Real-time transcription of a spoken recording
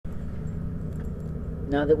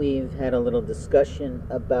Now that we've had a little discussion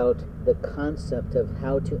about the concept of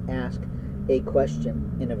how to ask a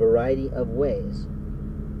question in a variety of ways,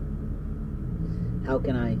 how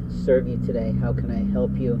can I serve you today? How can I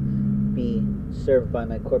help you be served by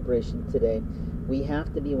my corporation today? We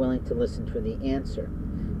have to be willing to listen for the answer.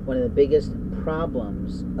 One of the biggest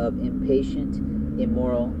problems of impatient,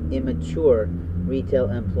 immoral, immature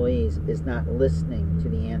retail employees is not listening to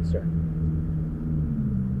the answer.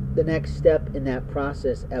 The next step in that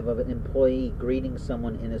process of an employee greeting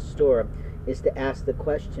someone in a store is to ask the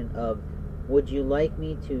question of, would you like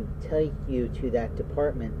me to take you to that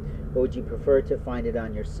department, or would you prefer to find it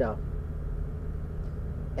on yourself?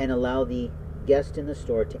 And allow the guest in the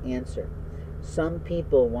store to answer. Some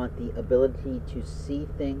people want the ability to see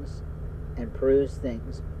things and peruse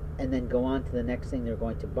things and then go on to the next thing they're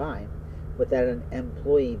going to buy without an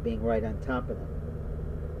employee being right on top of them.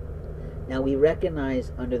 Now, we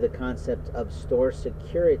recognize under the concept of store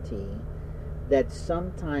security that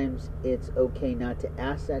sometimes it's okay not to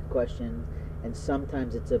ask that question, and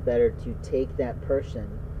sometimes it's better to take that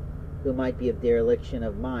person who might be of dereliction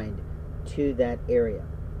of mind to that area,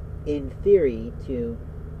 in theory, to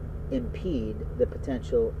impede the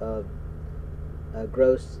potential of a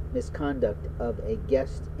gross misconduct of a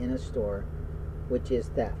guest in a store, which is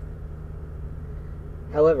theft.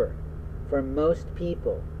 However, for most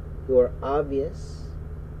people who are obvious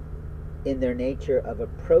in their nature of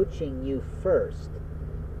approaching you first,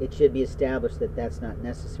 it should be established that that's not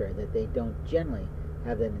necessary, that they don't generally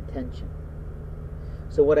have that intention.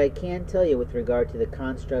 So what I can tell you with regard to the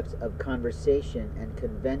constructs of conversation and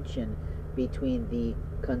convention between the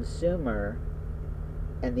consumer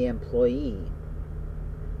and the employee,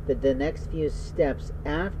 that the next few steps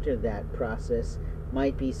after that process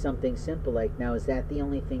might be something simple like, now, is that the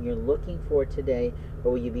only thing you're looking for today,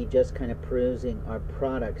 or will you be just kind of perusing our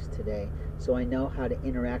products today, so I know how to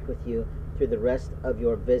interact with you through the rest of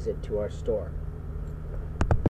your visit to our store?